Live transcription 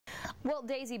Well,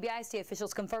 Daisy, BISD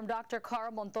officials confirmed Dr.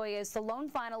 Carl Montoya is the lone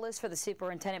finalist for the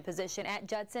superintendent position at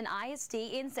Judson ISD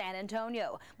in San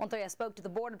Antonio. Montoya spoke to the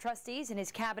Board of Trustees and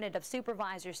his cabinet of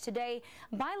supervisors today.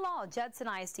 By law, Judson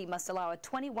ISD must allow a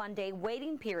 21-day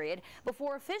waiting period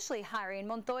before officially hiring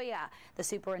Montoya. The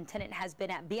superintendent has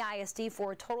been at BISD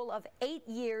for a total of 8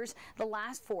 years, the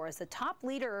last 4 as the top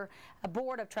leader. A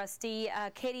Board of Trustee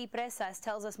Katie Presas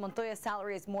tells us Montoya's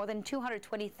salary is more than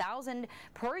 $220,000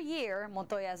 per year.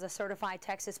 Montoya is a certified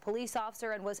Texas police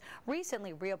officer and was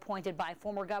recently reappointed by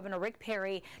former Governor Rick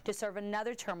Perry to serve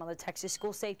another term on the Texas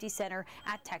School Safety Center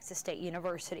at Texas State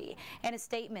University. In a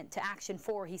statement to Action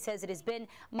 4, he says, "It has been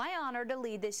my honor to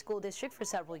lead this school district for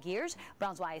several years.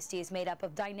 Brownsville ISD is made up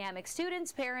of dynamic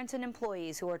students, parents, and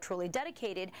employees who are truly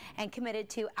dedicated and committed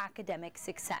to academic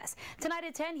success." Tonight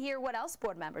at 10, hear what else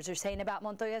board members are saying about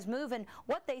Montoya's move and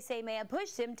what they say may have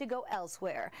pushed him to go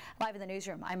elsewhere. Live in the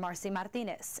newsroom, I'm Marcy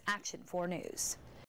Martinez, Action 4 News.